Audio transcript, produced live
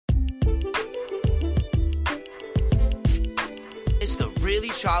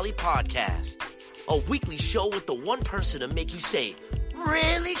Really Charlie Podcast, a weekly show with the one person to make you say,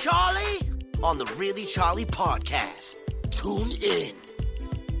 "Really, Charlie?" on the Really Charlie Podcast. Tune in.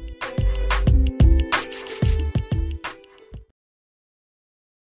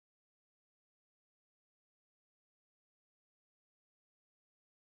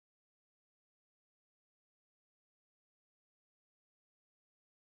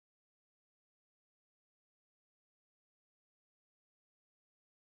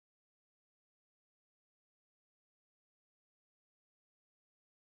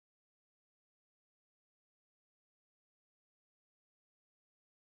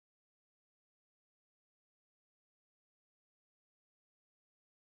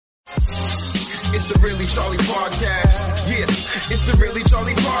 It's the Really Charlie Podcast. Yeah, it's the Really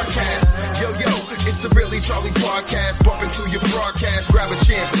Charlie Podcast. Yo, it's the Really Charlie Podcast. Bump into your broadcast, grab a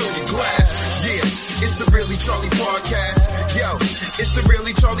chair, fill your glass. Yeah, it's the Really Charlie Podcast. Yo, it's the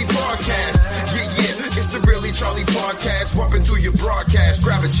Really Charlie Podcast. Yeah, it's the Really Charlie Podcast. Bump into your broadcast,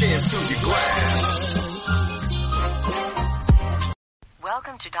 grab a chair, fill your glass.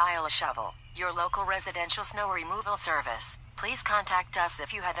 Welcome to Dial a Shovel, your local residential snow removal service. Please contact us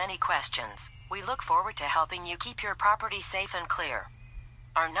if you have any questions. We look forward to helping you keep your property safe and clear.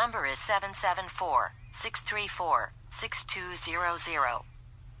 Our number is 774-634-6200.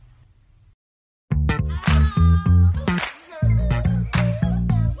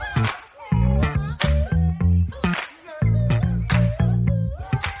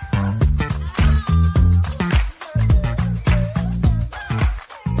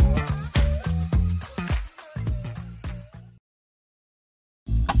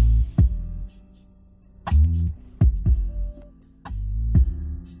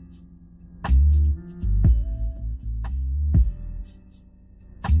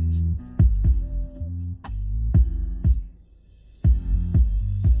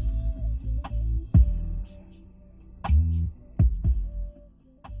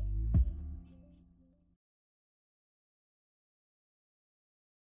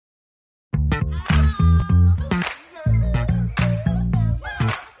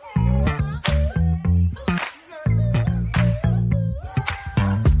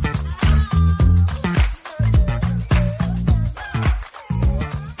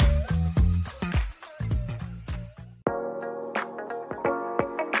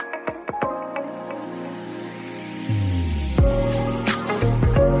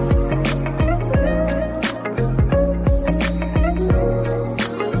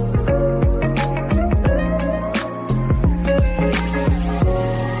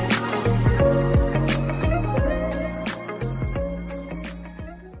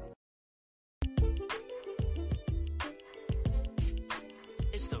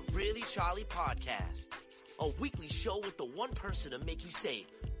 It's the Really Charlie Podcast, a weekly show with the one person to make you say,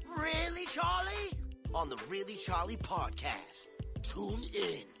 "Really, Charlie?" on the Really Charlie Podcast. Tune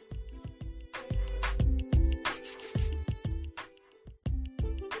in.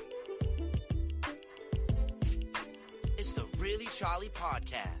 It's the Really Charlie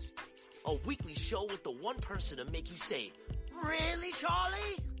Podcast, a weekly show with the one person to make you say, "Really,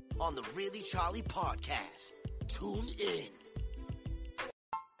 Charlie?" on the Really Charlie Podcast. Tune in.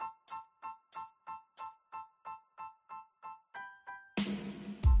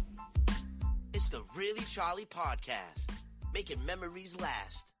 It's the Really Charlie Podcast, making memories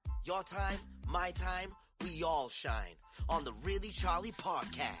last. Your time, my time, we all shine on the Really Charlie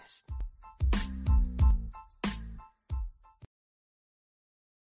Podcast.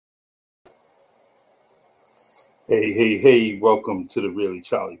 Hey, welcome to the Really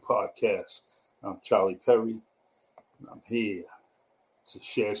Charlie Podcast. I'm Charlie Perry, and I'm here to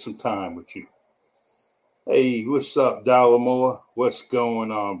share some time with you. Hey, what's up, Dollar? What's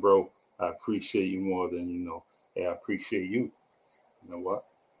going on, bro? I appreciate you more than you know. Hey, I appreciate you. You know what?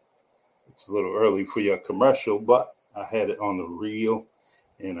 It's a little early for your commercial, but I had it on the reel,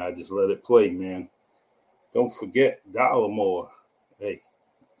 and I just let it play, man. Don't forget, Dollar. Hey,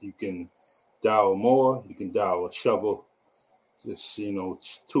 you can dial more, you can dial a shovel. Just,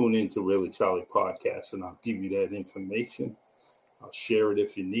 tune into Really Charlie Podcast, and I'll give you that information. I'll share it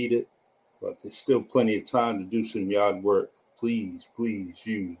if you need it, but there's still plenty of time to do some yard work. Please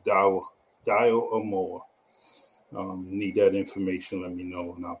use dial or more. Need that information, let me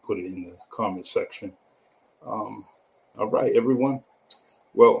know, and I'll put it in the comment section. All right, everyone.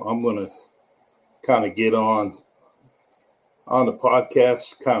 Well, I'm going to kind of get on the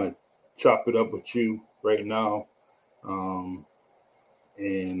podcast, kind of chop it up with you right now. And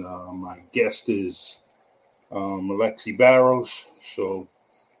my guest is Alexi Barrows. So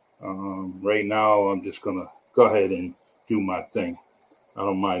right now I'm just going to go ahead and do my thing. I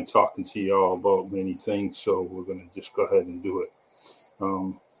don't mind talking to y'all about many things, so we're going to just go ahead and do it.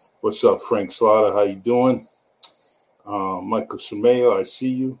 What's up, Frank Slaughter? How you doing? Michael Sumayo, I see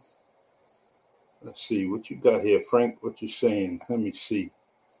you. Let's see what you got here, Frank. What you saying? Let me see.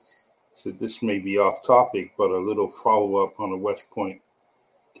 So this may be off topic, but a little follow-up on the West Point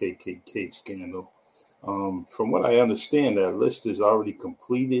KKK scandal. From what I understand, that list is already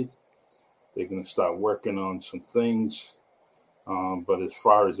completed. They're going to start working on some things. But as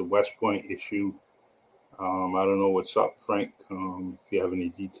far as the West Point issue, I don't know what's up, Frank. If you have any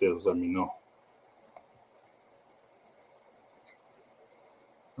details, let me know.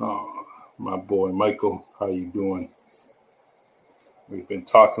 My boy Michael, how you doing? We've been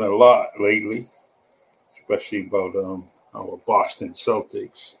talking a lot lately, especially about our Boston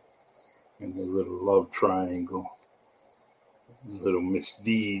Celtics and the little love triangle, little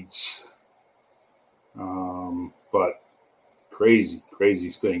misdeeds. But crazy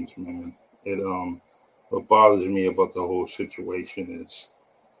things, man. What bothers me about the whole situation is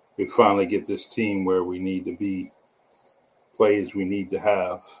we finally get this team where we need to be, players we need to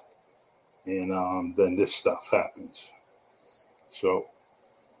have, and then this stuff happens. So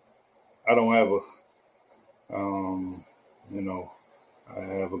I don't have I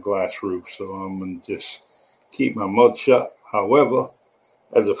have a glass roof, so I'm going to just keep my mouth shut. However,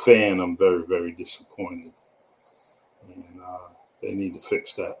 as a fan, I'm very, very disappointed. And they need to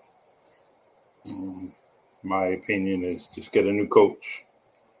fix that. My opinion is just get a new coach.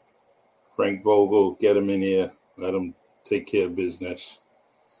 Frank Vogel, get him in here. Let him take care of business.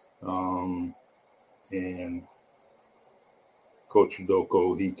 And Coach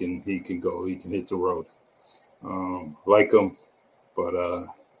Udoka, he can go. He can hit the road. Like him, but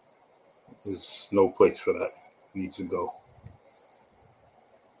there's no place for that. He needs to go.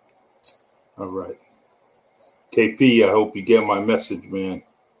 All right. KP, I hope you get my message, man,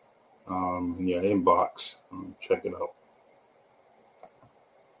 in your inbox. Check it out.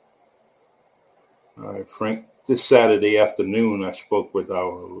 All right, Frank. This Saturday afternoon, I spoke with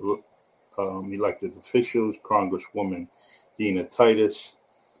our elected officials, Congresswoman Dina Titus,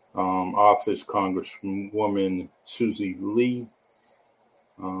 Office Congresswoman Susie Lee.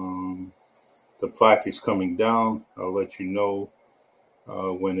 The plaque is coming down. I'll let you know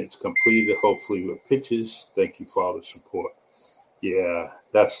when it's completed, hopefully with pictures. Thank you for all the support. Yeah,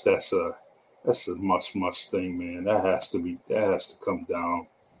 that's a must thing, man. That has to come down.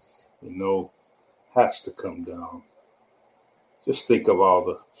 Has to come down. Just think of all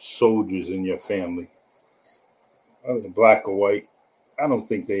the soldiers in your family, whether black or white. I don't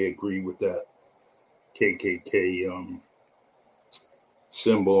think they agree with that KKK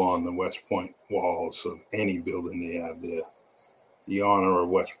symbol on the West Point walls of any building they have there. The honor of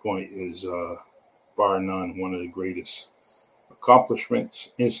West Point is, bar none, one of the greatest accomplishments,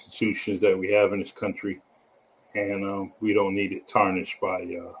 institutions that we have in this country, and we don't need it tarnished by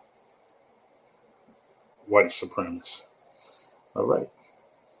white supremacists. All right.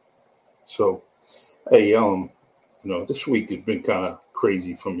 So, hey, this week has been kind of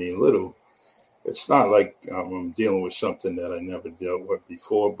crazy for me a little. It's not like I'm dealing with something that I never dealt with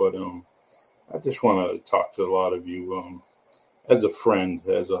before, but I just want to talk to a lot of you as a friend,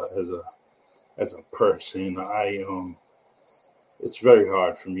 as a person. It's very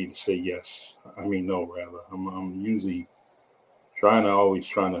hard for me to say yes. I mean, no, rather. I'm usually trying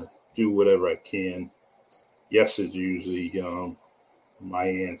to do whatever I can. Yes is usually my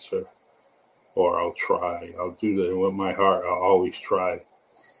answer, or I'll try. I'll do that with my heart. I'll always try.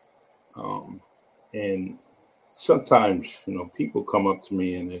 And sometimes, people come up to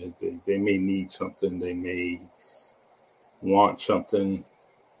me and they may need something. They may want something.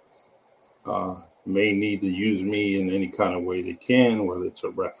 May need to use me in any kind of way they can, whether it's a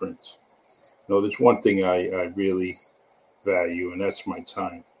reference. There's one thing I really value, and that's my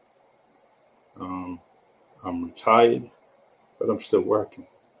time. I'm retired, but I'm still working.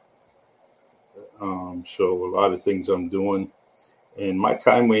 So a lot of things I'm doing, and my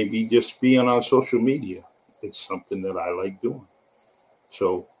time may be just being on social media. It's something that I like doing.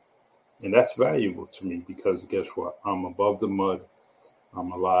 So, and that's valuable to me because guess what? I'm above the mud.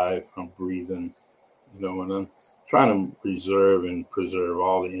 I'm alive. I'm breathing, and I'm trying to preserve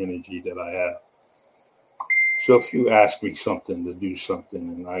all the energy that I have. So if you ask me something to do something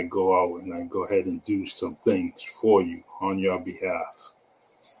and I go out and I go ahead and do some things for you on your behalf,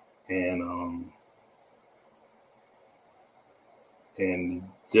 and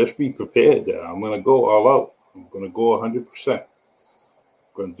just be prepared that I'm going to go all out. I'm going to go 100%. I'm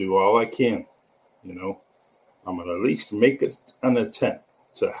going to do all I can. I'm going to at least make it an attempt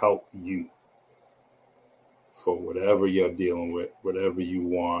to help you for whatever you're dealing with, whatever you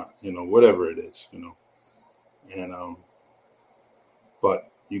want, whatever it is, and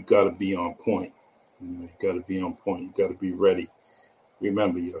but you got to be on point. You got to be on point. You got to be ready.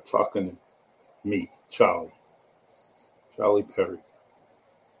 Remember, you're talking to me, Charlie Perry,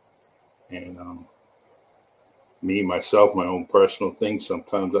 and me, myself, my own personal things.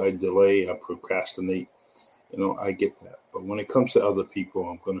 Sometimes I delay, I procrastinate. I get that. But when it comes to other people,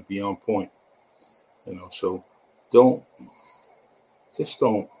 I'm going to be on point. So don't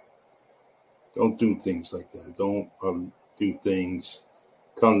do things like that. Don't do things,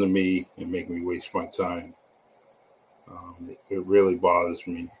 come to me and make me waste my time. It really bothers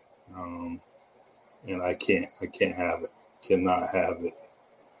me. And I can't have it. Cannot have it.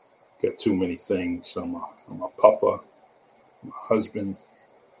 Got too many things. I'm a papa. I'm a husband.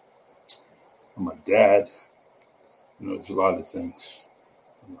 I'm a dad. There's a lot of things.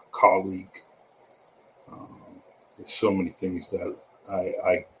 I'm a colleague. There's so many things that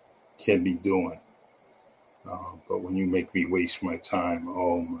I can be doing. But when you make me waste my time,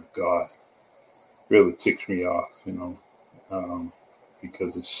 oh my God, really ticks me off,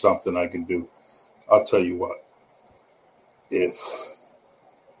 because it's something I can do. I'll tell you what, if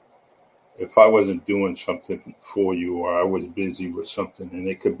I wasn't doing something for you, or I was busy with something, and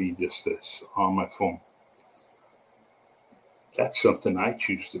it could be just this on my phone, that's something I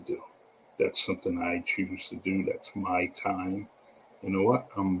choose to do. That's something I choose to do. That's my time. You know what?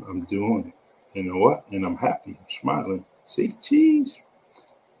 I'm doing it. You know what? And I'm happy. I'm smiling. See, geez,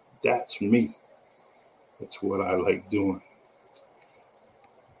 that's me. That's what I like doing.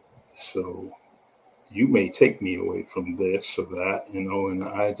 So you may take me away from this or that, and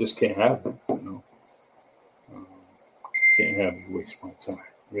I just can't have it, Can't have you waste my time.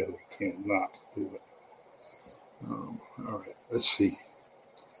 Really can't not do it. All right, let's see.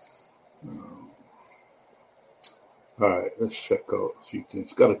 All right, let's check out a few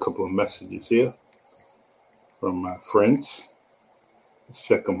things. Got a couple of messages here from my friends. Let's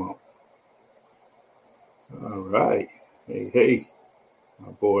check them out. All right. Hey,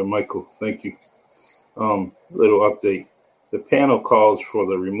 my boy Michael, thank you. Little update. The panel calls for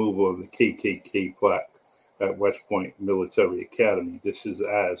the removal of the KKK plaque at West Point Military Academy. This is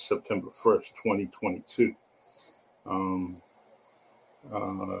as September 1st, 2022.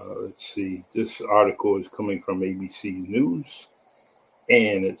 Let's see. This article is coming from ABC News,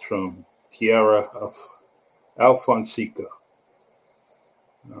 and it's from Kiara Alfonseca.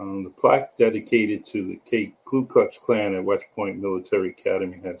 The plaque dedicated to the Ku Klux Klan at West Point Military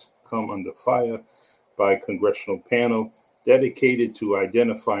Academy has come under fire by a congressional panel dedicated to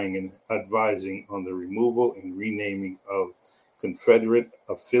identifying and advising on the removal and renaming of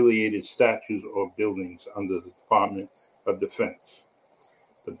Confederate-affiliated statues or buildings under the Department of Defense.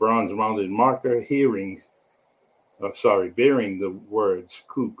 The bronze-mounted marker bearing the words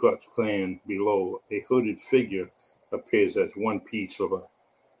Ku Klux Klan below a hooded figure appears as one piece of a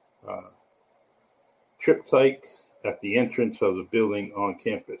triptych at the entrance of the building on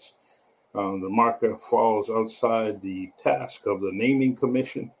campus. The marker falls outside the task of the Naming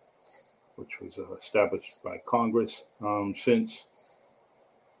Commission, which was established by Congress, since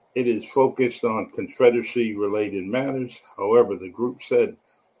it is focused on Confederacy-related matters. However, the group said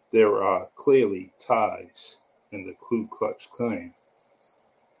there are clearly ties in the Ku Klux Klan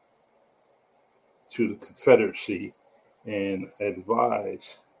to the Confederacy and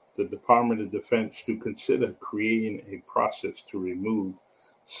advised the Department of Defense to consider creating a process to remove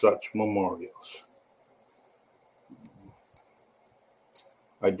such memorials.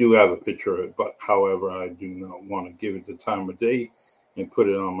 I do have a picture of it, but however, I do not want to give it the time of day and put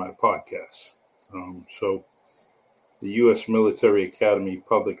it on my podcast. So the U.S. Military Academy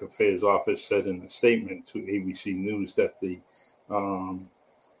Public Affairs Office said in a statement to ABC News that the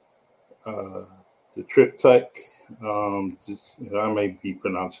triptych, I may be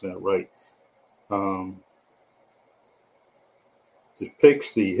pronouncing that right,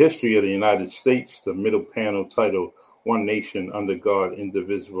 depicts the history of the United States. The middle panel titled "One Nation Under God,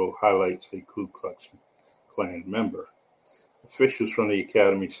 Indivisible" highlights a Ku Klux Klan member. Officials from the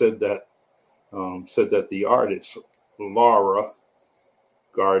Academy said that the artist Laura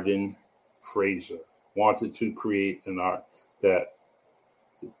Garden Fraser wanted to create an art that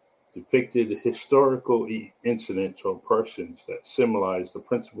depicted historical incidents or persons that symbolized the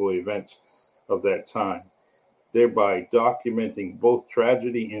principal events of that time, thereby documenting both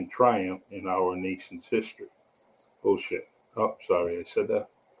tragedy and triumph in our nation's history. Bullshit. Oh, sorry, I said that.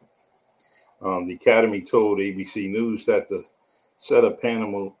 The Academy told ABC News that the set of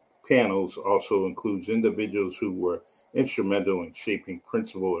panels also includes individuals who were instrumental in shaping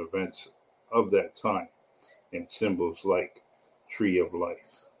principal events of that time, and symbols like Tree of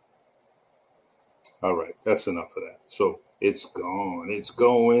Life. All right, that's enough of that. So it's gone. It's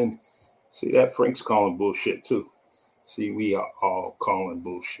going. See that? Frank's calling bullshit too. See, we are all calling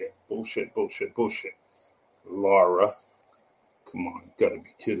bullshit. Bullshit, bullshit, bullshit. Laura, come on, you gotta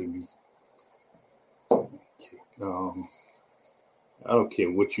be kidding me. I don't care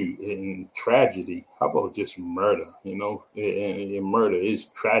what you, in tragedy, how about just murder, you know? And murder is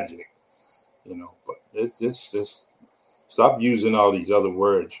tragic, you know, but it's just stop using all these other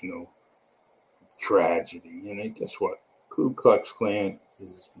words, you know, tragedy. And then guess what? Ku Klux Klan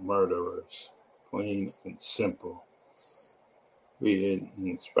is murderers, plain and simple.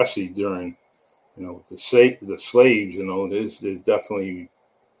 And especially during, you know, the slaves, you know, there's definitely,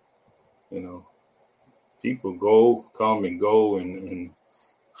 you know, people come and go, and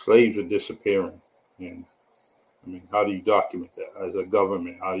slaves are disappearing. And I mean, how do you document that as a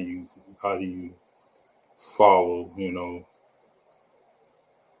government? How do you follow, you know,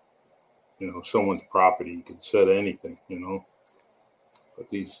 someone's property? You can set anything, you know, but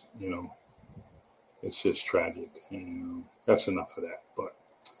these, you know, it's just tragic. And that's enough of that. But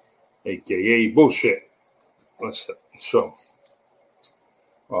AKA bullshit. So,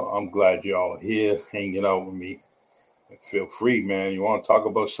 well, I'm glad y'all are here hanging out with me. And feel free, man. You want to talk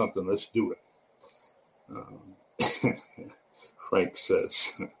about something? Let's do it. Frank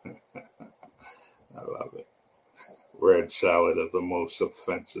says, I love it. Red salad of the most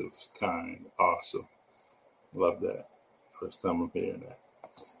offensive kind. Awesome. Love that. First time I'm hearing that.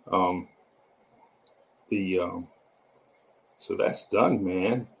 So that's done,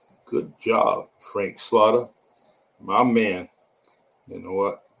 man. Good job, Frank Slaughter. My man. You know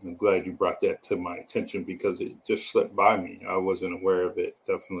what? I'm glad you brought that to my attention because it just slipped by me. I wasn't aware of it.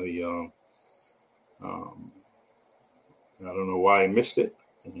 Definitely, I don't know why I missed it,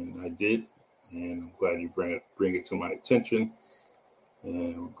 and I did. And I'm glad you bring it to my attention,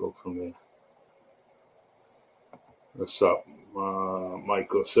 and we'll go from there. What's up?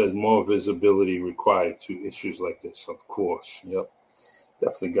 Michael says more visibility required to issues like this. Of course. Yep.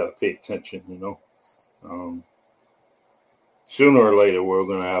 Definitely got to pay attention, you know. Sooner or later, we're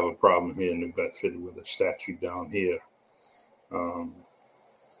going to have a problem here in New Bedford with a statue down here,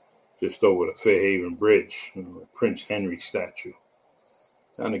 just over the Fairhaven Bridge, you know, the Prince Henry statue.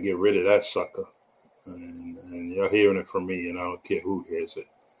 Trying to get rid of that sucker. And you're hearing it from me, and I don't care who hears it.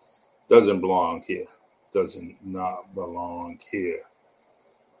 Doesn't belong here. Does not belong here.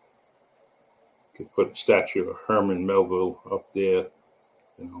 Could put a statue of Herman Melville up there,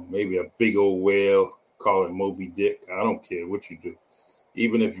 you know, maybe a big old whale, call it Moby Dick. I don't care what you do.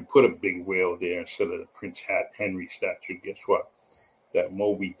 Even if you put a big whale there instead of the Prince Henry statue, guess what? That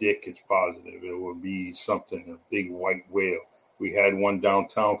Moby Dick is positive. It will be something, a big white whale. We had one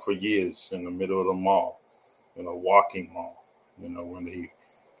downtown for years in the middle of the mall, you know, walking mall, you know, when they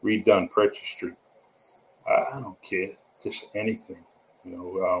redone Purchase Street. I don't care, just anything, you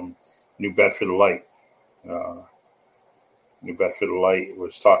know. New Bedford Light. New Bedford Light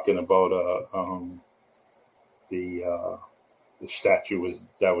was talking about the statue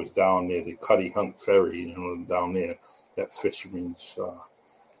that was down there, the Cuddy Hunt Ferry, you know, down there, that fisherman's.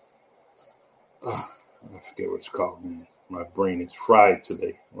 I forget what it's called, man. My brain is fried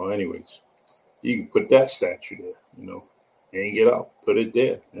today. Well, anyways, you can put that statue there, you know, hang it up, put it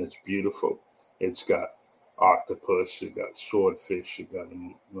there, and it's beautiful. It's got octopus, it got swordfish, it got,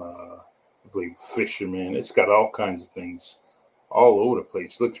 I believe, fisherman. It's got all kinds of things all over the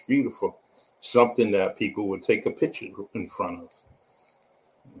place. Looks beautiful. Something that people would take a picture in front of.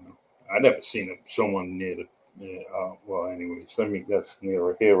 You know, I never seen someone near the. Well, anyways, that's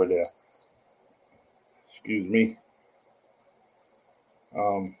near here or there. Excuse me.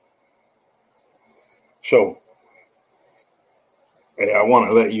 So, hey, I want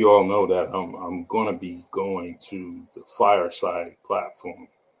to let you all know that I'm going to be going to the Fireside platform,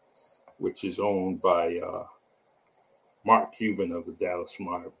 which is owned by Mark Cuban of the Dallas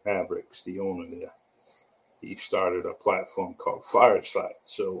Mavericks, the owner there. He started a platform called Fireside.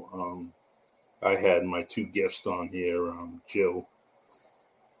 So I had my two guests on here, Jill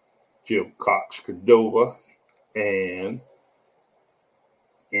Cox Cordova and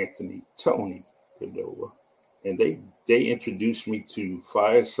Anthony Tony Cordova. And they introduced me to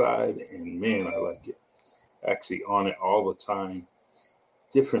Fireside, and man, I like it. Actually on it all the time.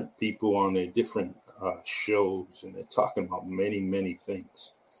 Different people on there, different shows, and they're talking about many, many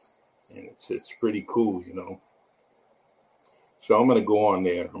things. And it's pretty cool, you know. So I'm going to go on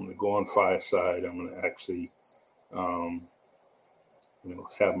there. I'm going to go on Fireside. I'm going to actually, you know,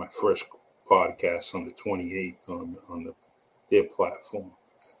 have my first podcast on the 28th on their platform.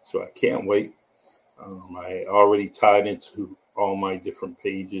 So I can't wait. I already tied into all my different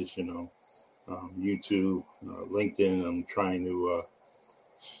pages, YouTube, LinkedIn. I'm trying to,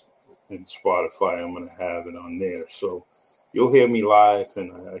 and Spotify, I'm going to have it on there. So you'll hear me live,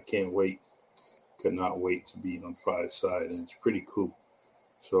 and I can't wait. Could not wait to be on Fireside, and it's pretty cool.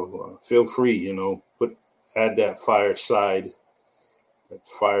 So feel free, add that Fireside.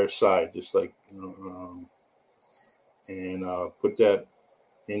 That's Fireside, just like, and put that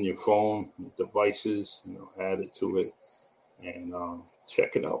in your phone devices, add it to it, and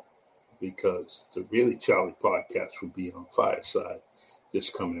check it out, because the Really Charlie podcast will be on Fireside this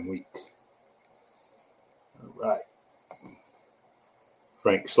coming week. All right.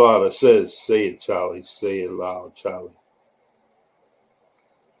 Frank Slaughter says, "Say it, Charlie. Say it loud, Charlie."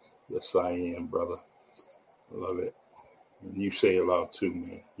 Yes, I am, brother. I love it. And you say it loud too,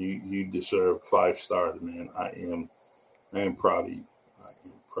 man. You deserve 5 stars, man. I am proud of you. I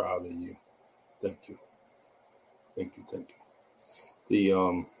am proud of you. Thank you. Thank you.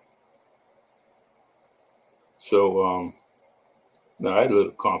 Now I had a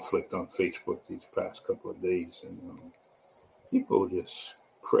little conflict on Facebook these past couple of days, and people are just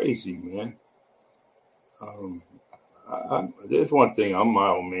crazy, man. There's one thing, I'm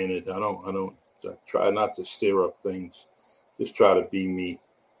mild-mannered. I try not to stir up things. Just try to be me,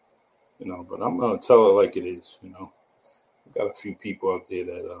 but I'm going to tell it like it is, I got a few people out there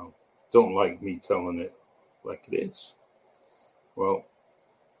that don't like me telling it like it is. Well,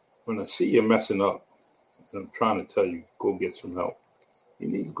 when I see you messing up, and I'm trying to tell you, go get some help. You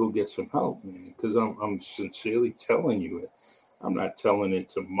need to go get some help, man, because I'm sincerely telling you it. I'm not telling it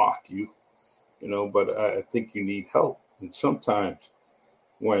to mock you, but I think you need help. And sometimes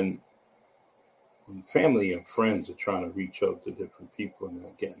when family and friends are trying to reach out to different people and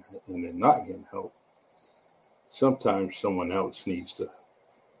they're not getting help, sometimes someone else needs to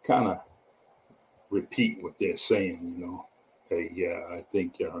kind of repeat what they're saying, Hey, yeah, I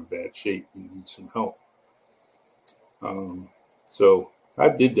think you're in bad shape. You need some help. So I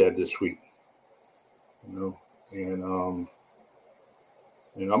did that this week, and I'm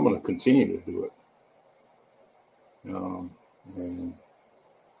going to continue to do it. And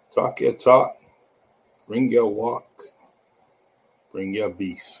talk your talk, bring your walk, bring your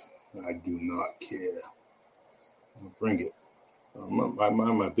beef. I do not care. Bring it. I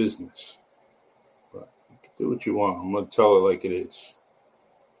mind my business. But you can do what you want. I'm going to tell it like it is.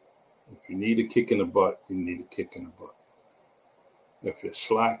 If you need a kick in the butt, you need a kick in the butt. If you're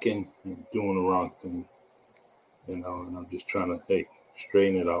slacking, you're doing the wrong thing. And I'm just trying to,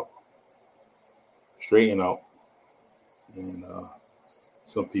 straighten it out. Straighten out. And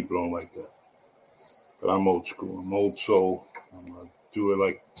some people don't like that. But I'm old school. I'm old soul. I'm going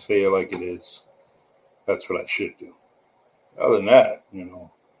to say it like it is. That's what I should do. Other than that,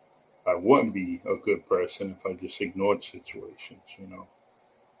 I wouldn't be a good person if I just ignored situations,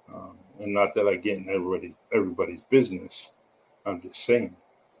 and not that I get in everybody's business. I'm just saying,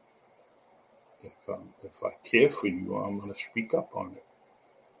 if I care for you, I'm going to speak up on it.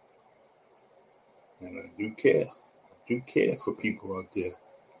 And I do care. I do care for people out there.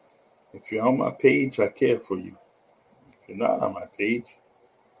 If you're on my page, I care for you. If you're not on my page,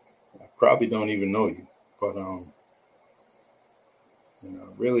 I probably don't even know you. But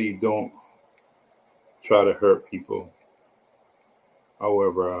really don't try to hurt people.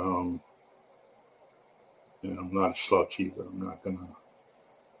 However, I'm not a slouch either. I'm not gonna.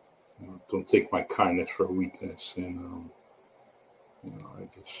 Don't take my kindness for a weakness, and I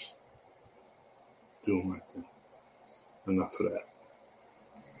just do my thing. Enough of that.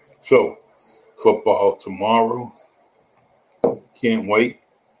 So, football tomorrow. Can't wait.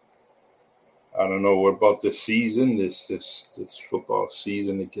 I don't know what about this season, this football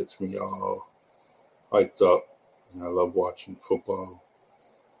season. It gets me all hyped up. And I love watching football.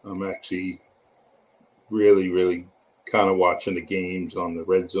 I'm actually really, really kind of watching the games on the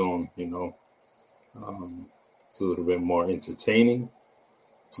Red Zone, It's a little bit more entertaining.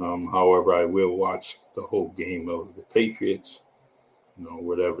 However, I will watch the whole game of the Patriots.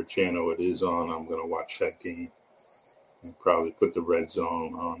 Whatever channel it is on, I'm going to watch that game and probably put the Red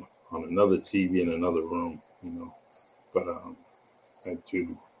Zone on another TV in another room, But I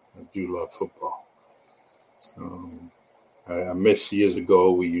do love football. I miss years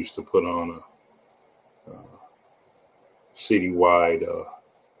ago, we used to put on a citywide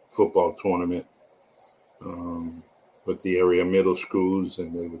football tournament with the area middle schools,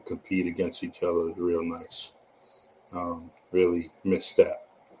 and they would compete against each other. It was real nice. Really miss that.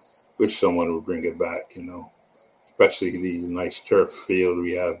 Wish someone would bring it back, especially the nice turf field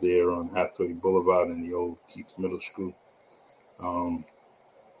we have there on Hathaway Boulevard in the old Keith Middle School.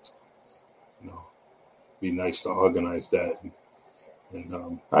 be nice to organize that.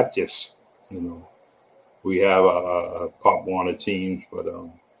 And not just, we have a Pop Warner teams, but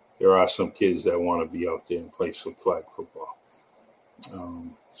there are some kids that want to be out there and play some flag football.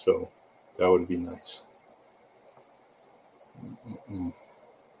 So that would be nice.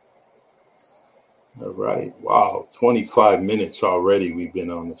 All right. Wow. 25 minutes already we've been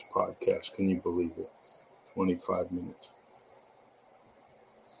on this podcast. Can you believe it? 25 minutes.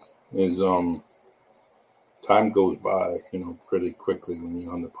 Time goes by, pretty quickly when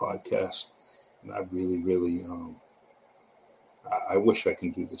you're on the podcast. And I really, really, I wish I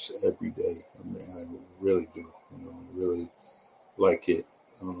can do this every day. I mean, I really do. I really like it.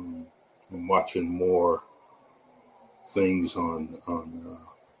 I'm watching more things on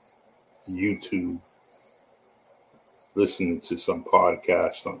YouTube, listening to some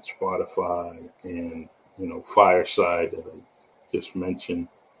podcasts on Spotify and, Fireside that I just mentioned.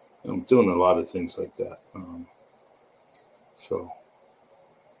 I'm doing a lot of things like that.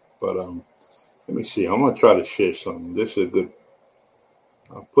 Let me see. I'm going to try to share something. This is a good,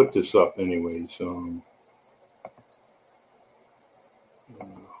 I'll put this up anyways.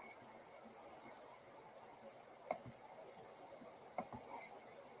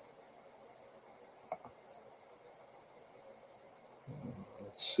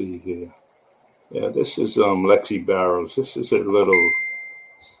 Let's see here. Yeah, this is Lexi Barrows. This is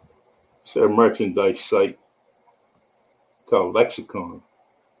it's a merchandise site called Lexicon.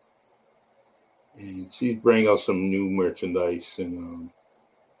 And she's bringing out some new merchandise, and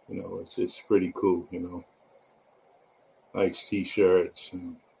it's pretty cool, nice T-shirts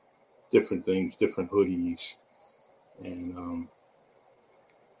and different things, different hoodies, and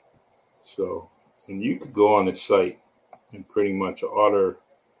and you could go on the site and pretty much order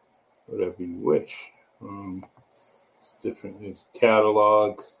whatever you wish. There's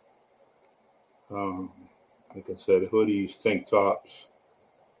catalog, like I said, hoodies, tank tops.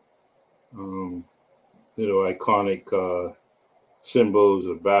 Iconic symbols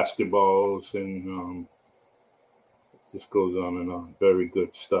of basketballs, and just goes on and on. Very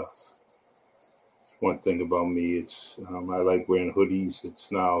good stuff. One thing about me, it's I like wearing hoodies. It's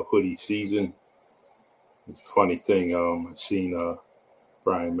now hoodie season. It's a funny thing. I've seen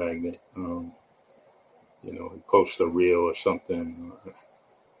Brian Magnet. He posts a reel or something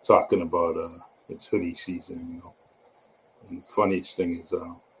talking about it's hoodie season. And the funniest thing is,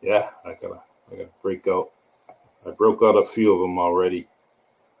 I gotta break out. I broke out a few of them already,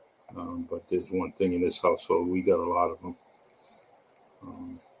 but there's one thing in this household: we got a lot of them.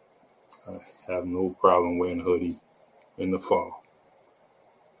 I have no problem wearing a hoodie in the fall.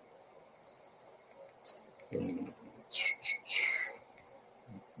 And,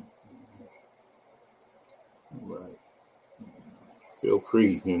 right. Feel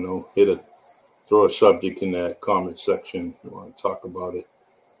free, throw a subject in that comment section. If you want to talk about it,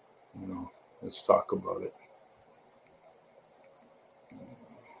 let's talk about it.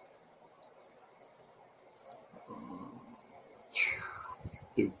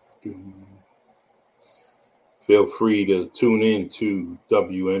 Feel free to tune in to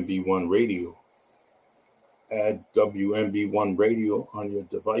WMB1 Radio. Add WMB1 Radio on your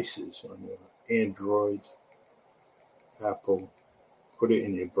devices, on your Android, Apple. Put it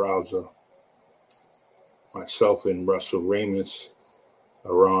in your browser. Myself and Russell Ramus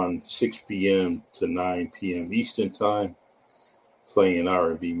are on 6 p.m. to 9 p.m. Eastern Time, playing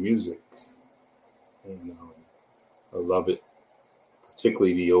R&B music. And I love it,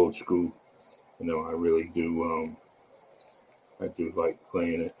 particularly the old school. I really do. I do like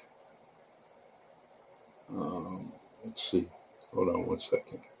playing it. Let's see. Hold on one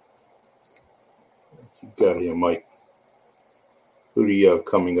second. What you got here, Mike? Who do you have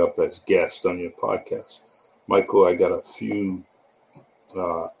coming up as guest on your podcast? Michael, I got a few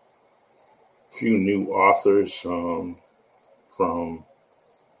new authors from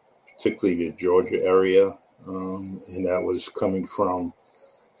particularly the Georgia area, and that was coming from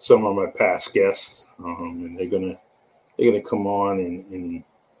some of my past guests, and they're gonna come on and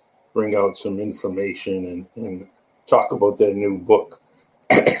bring out some information and talk about their new book.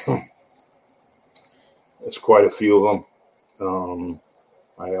 There's quite a few of them.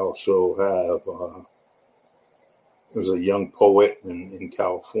 I also have there's a young poet in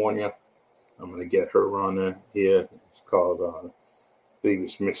California. I'm going to get her on here. It's called, I believe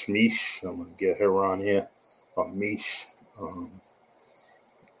it's Miss Mish. I'm going to get her on here, or Mish,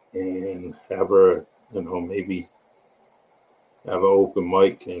 and have her, maybe have an open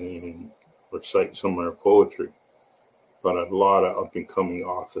mic and recite some of her poetry. But a lot of up-and-coming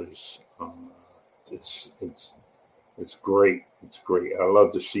authors. It's It's great. It's great. I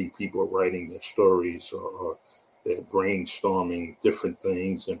love to see people writing their stories or they're brainstorming different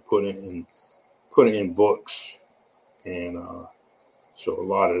things and put it in books. And so a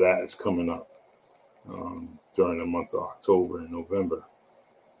lot of that is coming up during the month of October and November.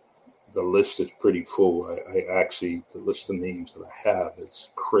 The list is pretty full. I actually, the list of names that I have is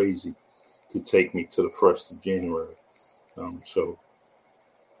crazy. Could take me to the 1st of January. So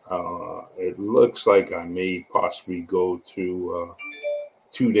it looks like I may possibly go to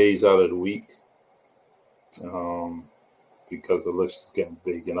 2 days out of the week because the list is getting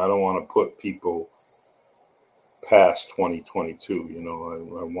big. And I don't want to put people past 2022. You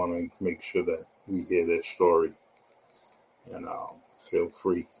know, I want to make sure that we hear their story. And feel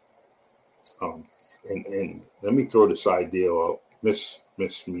free. And let me throw this idea out. Miss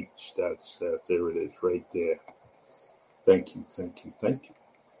Meach, there it is right there. Thank you.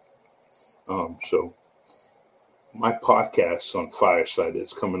 So my podcast on Fireside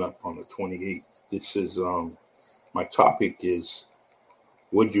is coming up on the 28th. This is my topic is,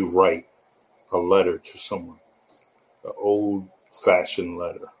 would you write a letter to someone, an old-fashioned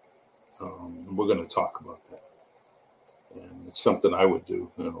letter? We're going to talk about that. And it's something I would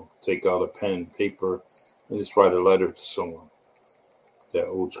do, you know, take out a pen, paper, and just write a letter to someone. That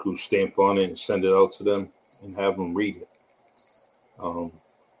old school stamp on it and send it out to them and have them read it.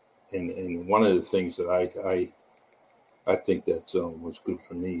 And one of the things that I think that was good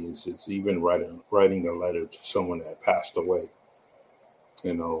for me is even writing a letter to someone that passed away.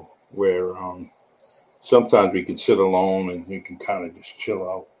 You know, where sometimes we can sit alone and we can kind of just chill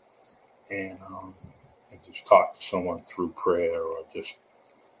out and just talk to someone through prayer, or just,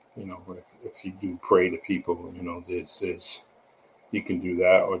 you know, if you do pray to people, you know, there's you can do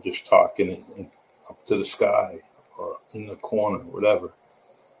that, or just talk in up to the sky or in the corner, whatever,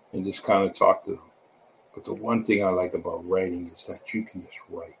 and just kind of talk to them. But the one thing I like about writing is that you can just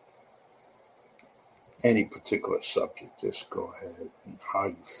write any particular subject. Just go ahead and how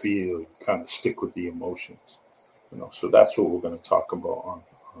you feel, you kind of stick with the emotions, you know. So that's what we're going to talk about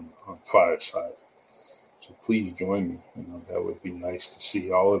on Fireside. So please join me. You know, that would be nice to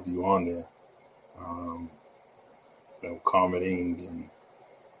see all of you on there. You know, commenting,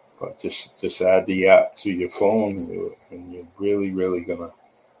 but just add the app to your phone, and you're really, really gonna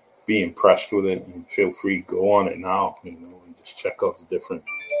be impressed with it. And feel free, go on it now, you know, and just check out the different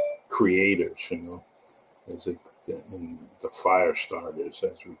creators, you know, and the fire starters,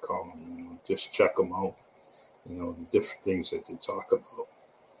 as we call them. You know, just check them out. You know, the different things that they talk about.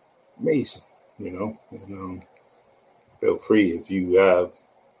 Amazing, you know. And feel free if you have.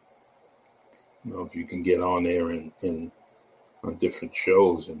 You know, if you can get on there and on different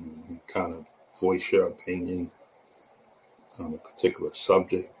shows and kind of voice your opinion on a particular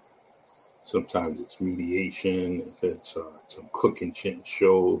subject. Sometimes it's mediation, if it's some cooking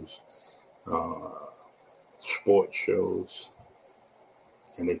shows, sports shows,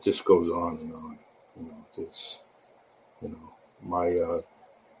 and it just goes on and on. You know, this, you know,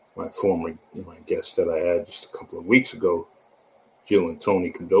 my former guest that I had just a couple of weeks ago, Jill and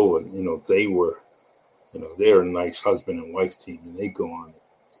Tony Cordova, you know, they're a nice husband and wife team, and they go on it.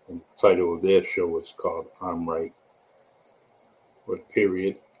 And the title of their show is called I'm Right, with a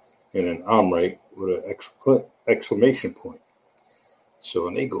period, and an I'm Right with an exclamation point. So,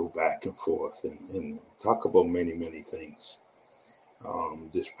 and they go back and forth and talk about many, many things.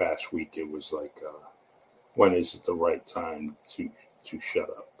 This past week, it was like, when is it the right time to shut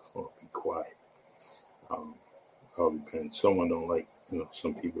up or be quiet? All depends. Someone don't like, you know,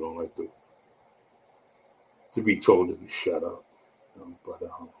 some people don't like to be told to shut up. You know, but you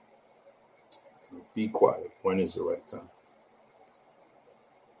know, be quiet. When is the right time?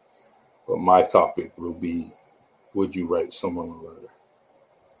 But my topic will be, would you write someone a letter?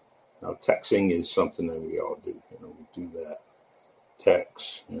 Now, texting is something that we all do. You know, we do that.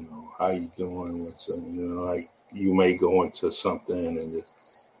 Text, you know, how you doing? What's, you know, like you may go into something and just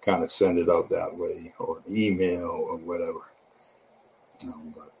kind of send it out that way, or an email or whatever.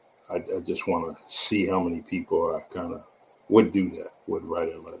 But I just want to see how many people are kind of would do that, would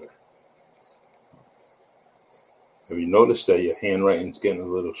write a letter. Have you noticed that your handwriting's getting a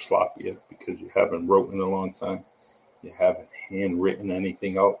little sloppier because you haven't wrote in a long time? You haven't handwritten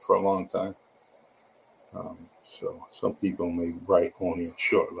anything out for a long time? So some people may write only a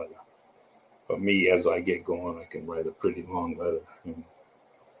short letter. But me, as I get going, I can write a pretty long letter.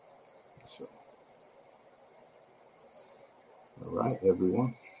 So, all right,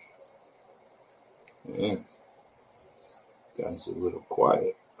 everyone. Yeah. Guys are a little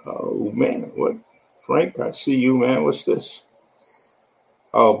quiet. Oh, man. What? Frank, I see you, man. What's this?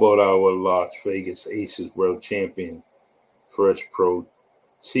 How about our Las Vegas Aces world champion, first pro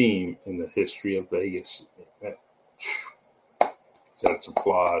team in the history of Vegas. That's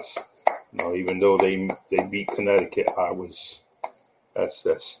applause. Even though they beat Connecticut,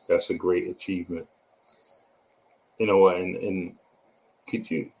 that's a great achievement. And could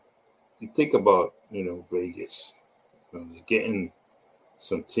you think about Vegas? They're getting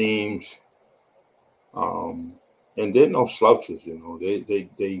some teams, and they're no slouches.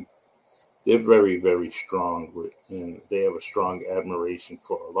 They're very, very strong, and they have a strong admiration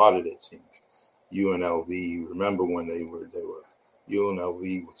for a lot of their teams. UNLV, remember when they were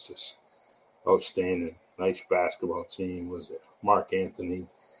UNLV was just outstanding. Nice basketball team. Was it Mark Anthony,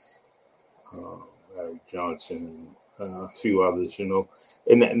 Larry Johnson, a few others,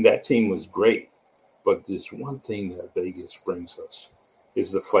 and that team was great. But there's one thing that Vegas brings us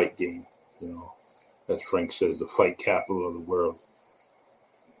is the fight game. As Frank says, the fight capital of the world.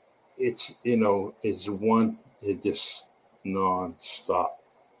 It's just nonstop.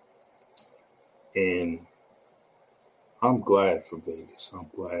 And I'm glad for Vegas. I'm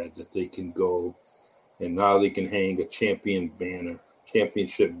glad that they can go, and now they can hang a championship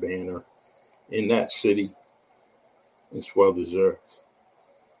banner in that city. It's well deserved.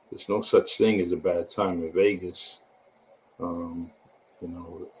 There's no such thing as a bad time in Vegas.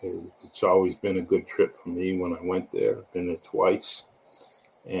 It's always been a good trip for me when I went there. I've been there twice,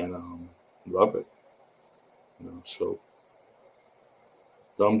 and love it. So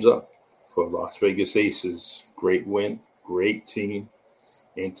thumbs up for Las Vegas Aces. Great win, great team,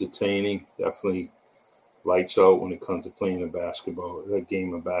 entertaining, definitely lights out when it comes to playing a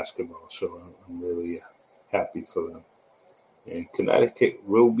game of basketball. So I'm really happy for them. And Connecticut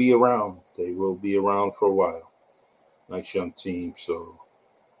will be around. They will be around for a while. Nice young team. So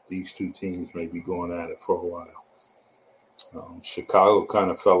these two teams may be going at it for a while. Chicago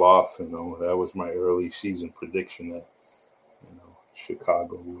kind of fell off. That was my early season prediction that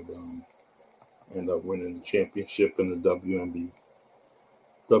Chicago would end up winning the championship in the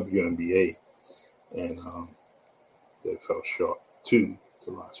WNBA, and they fell short to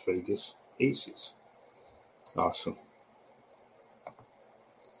the Las Vegas Aces. Awesome.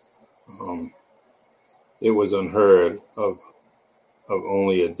 It was unheard of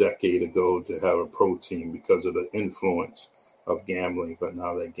only a decade ago to have a pro team because of the influence of gambling, but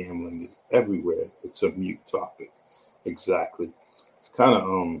now that gambling is everywhere, it's a mute topic. Exactly. It's kind of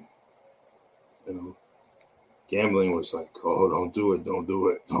gambling was like, oh, don't do it,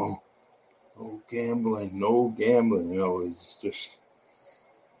 no gambling. It's just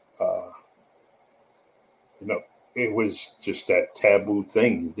it was just that taboo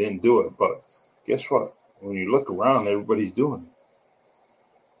thing. You didn't do it, but guess what? When you look around, everybody's doing it.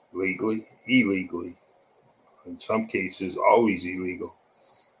 Legally, illegally. In some cases, always illegal.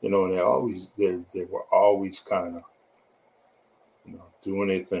 And they were always kind of, doing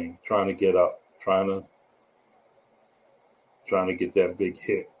their thing, trying to get up, trying to get that big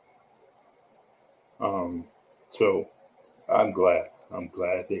hit. So I'm glad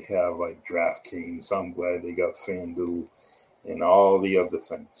they have like DraftKings. I'm glad they got FanDuel and all the other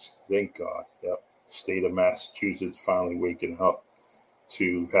things. Thank God. Yep. State of Massachusetts finally waking up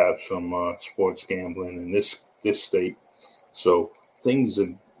to have some sports gambling in this state. So things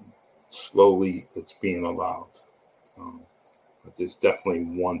are slowly, it's being allowed. But there's definitely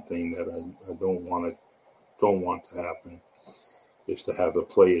one thing that I don't want to happen is to have the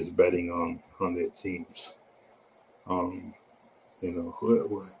players betting on their teams. I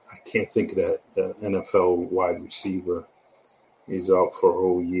can't think of that NFL wide receiver. He's out for a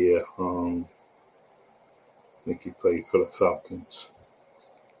whole year. I think he played for the Falcons.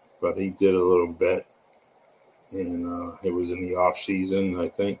 But he did a little bet, and it was in the off season, I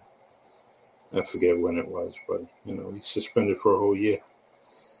think. I forget when it was, but, he's suspended for a whole year.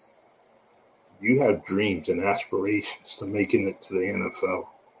 You have dreams and aspirations to making it to the NFL.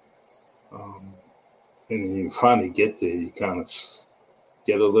 And then you finally get there, you kind of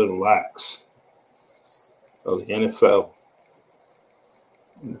get a little lax. So the NFL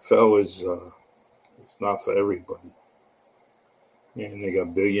is it's not for everybody. And they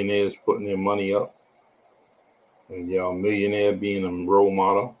got billionaires putting their money up. And a millionaire being a role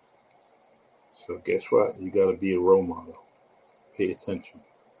model. So guess what? You got to be a role model. Pay attention.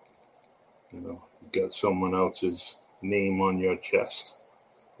 You got someone else's name on your chest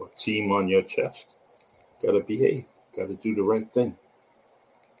or team on your chest. Got to behave. Got to do the right thing.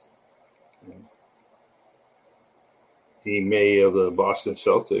 Ime of the Boston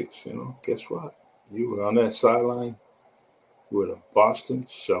Celtics, guess what? You were on that sideline with a Boston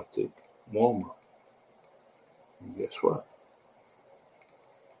Celtic warm-up. And guess what?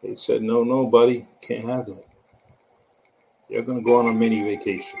 They said, no, buddy, can't have that. You're going to go on a mini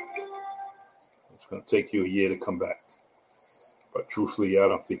vacation. It's going to take you a year to come back. But truthfully, I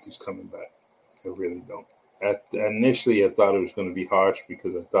don't think he's coming back. I really don't. Initially, I thought it was going to be harsh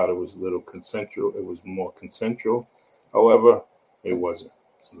because I thought it was a little consensual. It was more consensual. However, it wasn't.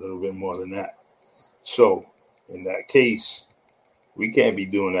 It's a little bit more than that. So, in that case, we can't be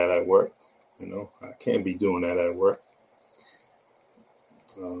doing that at work. I can't be doing that at work.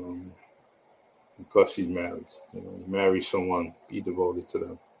 Plus, he's married. You marry someone, be devoted to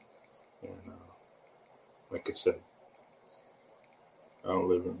them. And like I said, I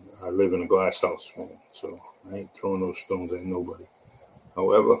live in a glass house, man. So I ain't throwing those stones at nobody.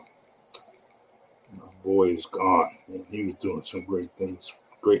 However, my boy is gone. Man, he was doing some great things.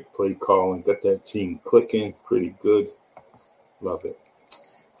 Great play calling. Got that team clicking. Pretty good. Love it.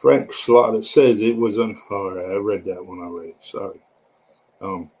 Frank Slaughter says it was all right, I read that one already. Sorry.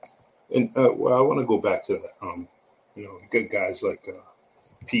 Well, I want to go back to that. Good guys like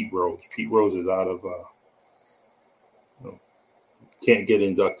Pete Rose. Pete Rose is out of can't get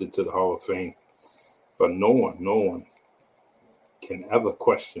inducted to the Hall of Fame. But no one can ever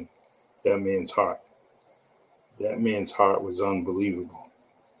question that man's heart. That man's heart was unbelievable.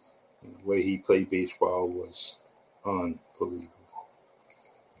 And the way he played baseball was unbelievable.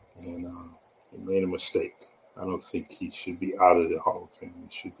 And he made a mistake. I don't think he should be out of the Hall of Fame.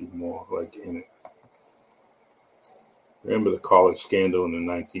 He should be more like in it. Remember the college scandal in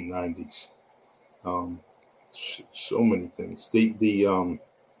the 1990s. So many things.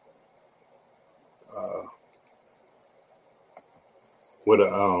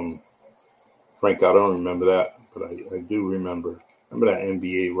 Frank, I don't remember that, but I do remember that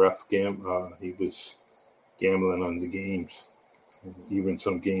NBA ref he was gambling on the games, and even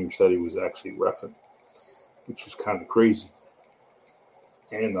some games that he was actually reffing, which is kind of crazy.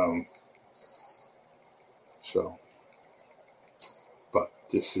 And but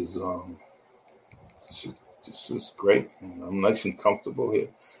this is great. And I'm nice and comfortable here.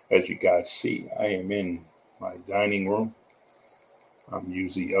 As you guys see, I am in my dining room. I'm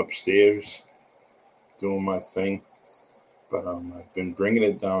usually upstairs doing my thing, but I've been bringing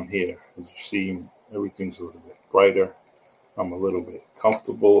it down here. As you see, everything's a little bit brighter. I'm a little bit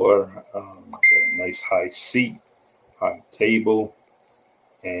comfortable. Got a nice high seat, high table,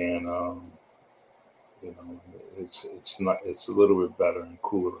 and it's a little bit better and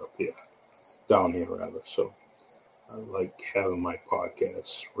cooler up here, down here rather. So I like having my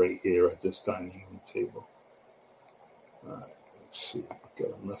podcast right here at this dining room table. All right, let's see.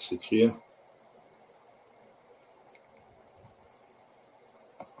 Got a message here.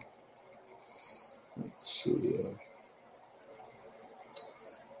 Let's see.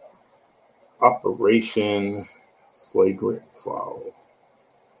 Operation Flagrant Foul.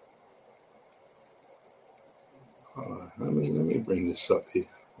 Let me bring this up here.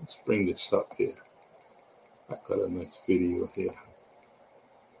 Let's bring this up here. I got a nice video here.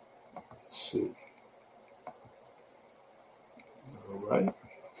 Let's see. All right.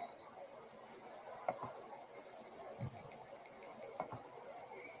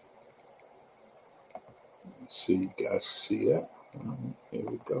 Let's see, you guys see that? Here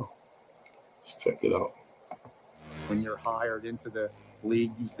we go. Let's check it out. When you're hired into the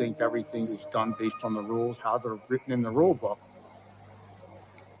league, you think everything is done based on the rules, how they're written in the rule book.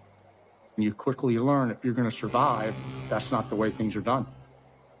 And you quickly learn if you're going to survive, that's not the way things are done.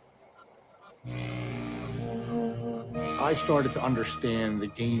 I started to understand the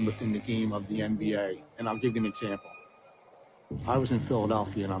game within the game of the NBA, and I'll give you an example. I was in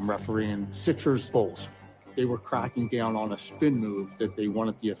Philadelphia, and I'm refereeing Sixers Bulls. They were cracking down on a spin move that they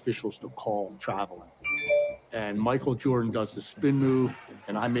wanted the officials to call traveling. And Michael Jordan does the spin move,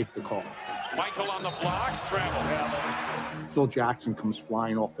 and I make the call. Michael on the block, travel. Phil Jackson comes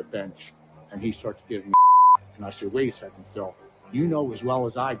flying off the bench, and he starts giving me. And I say, wait a second, Phil. You know as well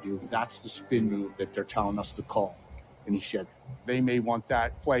as I do, that's the spin move that they're telling us to call. And he said, they may want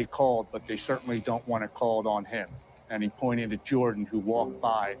that play called, but they certainly don't want it called on him. And he pointed at Jordan, who walked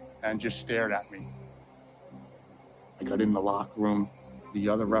by and just stared at me. I got in the locker room. The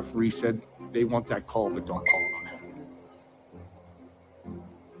other referee said, they want that call, but don't call it on him.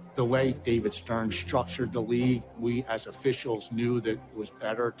 The way David Stern structured the league, we as officials knew that it was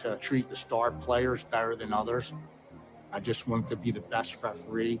better to treat the star players better than others. I just wanted to be the best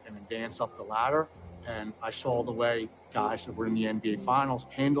referee and advance up the ladder. And I saw the way guys that were in the NBA Finals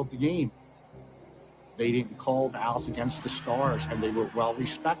handled the game. They didn't call fouls against the stars, and they were well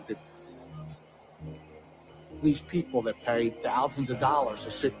respected. These people that pay thousands of dollars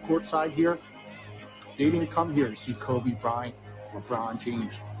to sit courtside here, they didn't come here to see Kobe Bryant, LeBron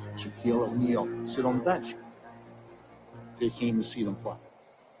James, Shaquille O'Neal sit on the bench. they came to see them play.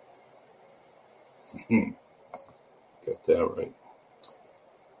 Got that right.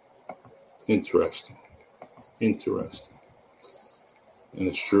 Interesting. And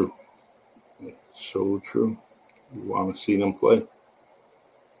it's true. It's so true. You want to see them play.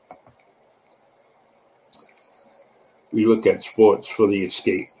 We look at sports for the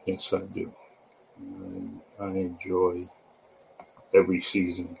escape. Yes, I do. I enjoy every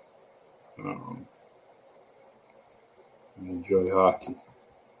season. I enjoy hockey.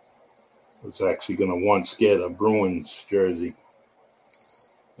 I was actually going to once get a Bruins jersey.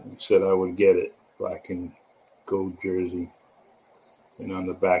 I said I would get it, black and gold jersey. And on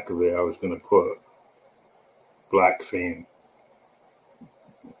the back of it, I was going to put Black Fan.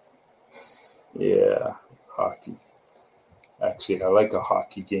 Yeah, hockey. Actually, I like a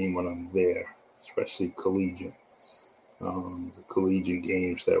hockey game when I'm there, especially collegiate. The collegiate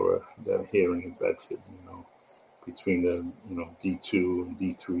games that are here in Bedford, between the D2 and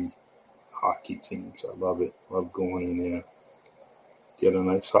D3 hockey teams. I love it. Love going in there, get a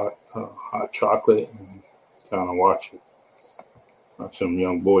nice hot chocolate, and kind of watch it. Some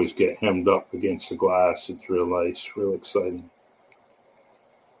young boys get hemmed up against the glass. It's real nice, real exciting.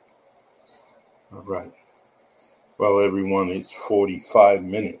 All right. Well, everyone, it's 45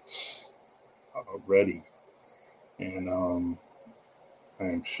 minutes already. And I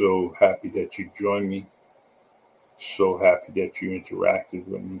am so happy that you joined me. So happy that you interacted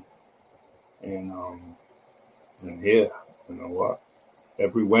with me. And here, you know what?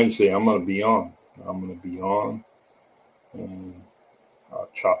 Every Wednesday I'm going to be on. And I'll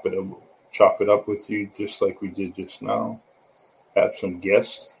chop it up with you just like we did just now. Have some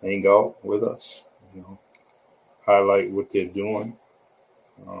guests hang out with us, highlight what they're doing.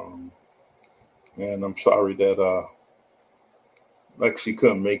 And I'm sorry that Lexi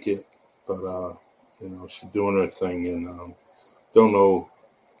couldn't make it, but she's doing her thing, and don't know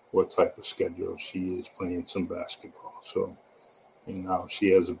what type of schedule she is, playing some basketball. So,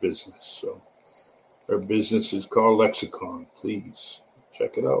 she has a business. So her business is called Lexicon. Please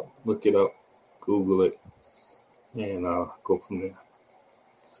check it out, look it up, Google it, and go from there.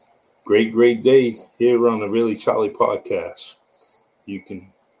 Great day here on the Really Charlie Podcast. You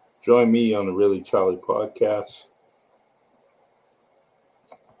can join me on the Really Charlie Podcast.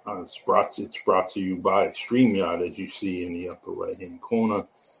 It's brought to you by StreamYard, as you see in the upper right-hand corner.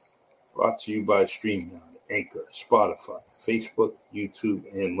 Brought to you by StreamYard, Anchor, Spotify, Facebook, YouTube,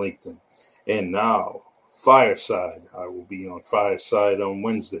 and LinkedIn. And now, Fireside. I will be on Fireside on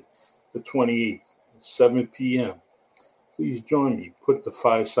Wednesday, the 28th, at 7 p.m. Please join me. Put the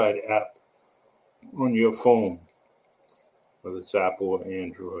Fireside app on your phone, whether it's Apple or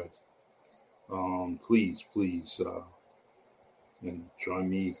Android. Please, and join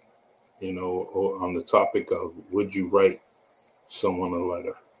me, on the topic of would you write someone a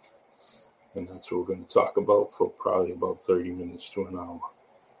letter? And that's what we're going to talk about for probably about 30 minutes to an hour.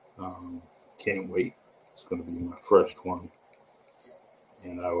 Can't wait. It's going to be my first one.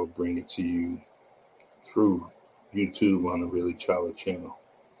 And I will bring it to you through YouTube on the Really Charlie channel.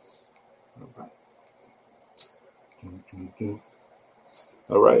 All right.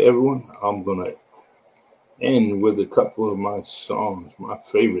 All right, everyone. I'm going to end with a couple of my songs. My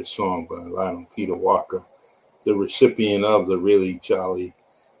favorite song by Lionel Peter Walker, the recipient of the Really Charlie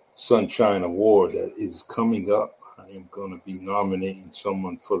Sunshine Award that is coming up. I am going to be nominating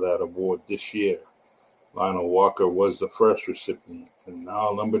someone for that award this year. Lionel Walker was the first recipient, and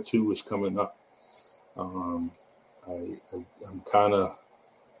now number 2 is coming up. I'm kind of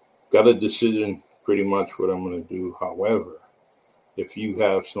got a decision pretty much what I'm going to do. However, if you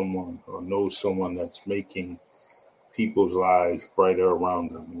have someone or know someone that's making people's lives brighter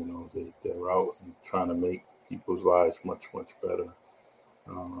around them, they're out and trying to make people's lives much, much better,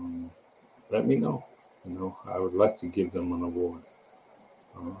 let me know. I would like to give them an award.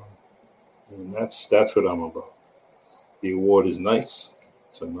 And that's what I'm about. The award is nice.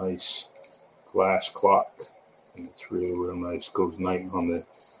 It's a nice glass clock, and it's real nice. Goes nice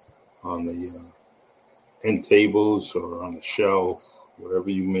on the end tables or on the shelf, wherever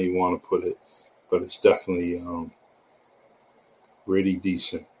you may want to put it. But it's definitely really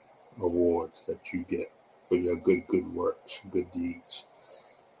decent award that you get for your good works, good deeds,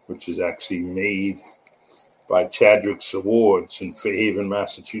 which is actually made by Chadwick's Awards in Fairhaven,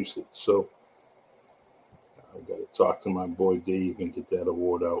 Massachusetts. So I got to talk to my boy Dave and get that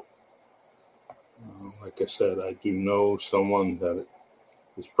award out. Like I said, I do know someone that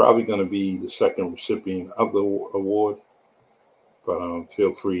is probably going to be the second recipient of the award, but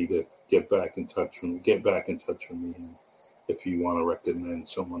feel free to get back in touch with me if you want to recommend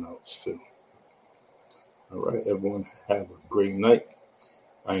someone else too. All right, everyone, have a great night.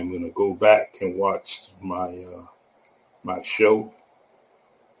 I am going to go back and watch my my show,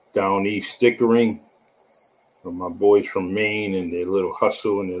 Down East Stickering, with my boys from Maine and their little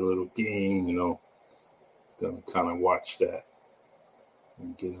hustle and their little game, Going to kind of watch that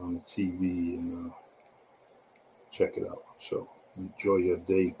and get on the TV and check it out. So enjoy your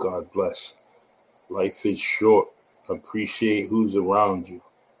day. God bless. Life is short. Appreciate who's around you.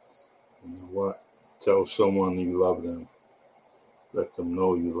 You know what? Tell someone you love them. Let them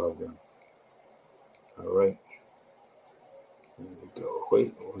know you love them. All right. There we go.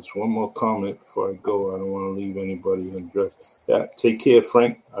 Wait, there's one more comment before I go. I don't want to leave anybody undressed. Yeah, take care,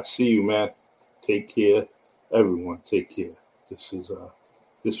 Frank. I see you, man. Take care. Everyone, take care.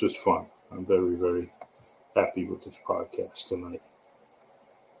 This was fun. I'm very, very happy with this podcast tonight.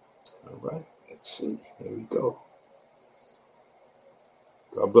 All right. Let's see. Here we go.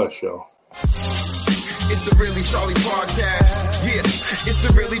 God bless y'all. It's the Really Charlie Podcast. Yeah, it's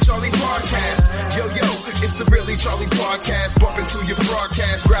the Really Charlie Podcast. Yo, it's the Really Charlie Podcast. Bump into your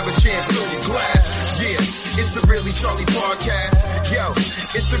broadcast, grab a chair, fill your glass. Yeah, it's the Really Charlie Podcast. Yo,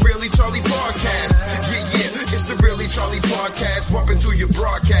 it's the Really Charlie Podcast. Yeah, it's the Really Charlie Podcast. Bump into your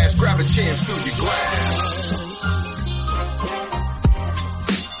broadcast, grab a chair, fill your glass.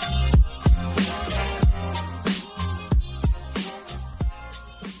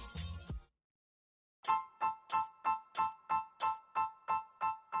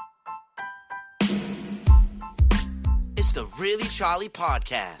 It's the Really Charlie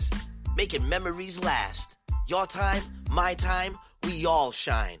Podcast, making memories last. Your time, my time, we all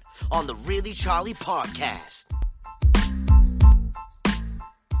shine on the Really Charlie Podcast.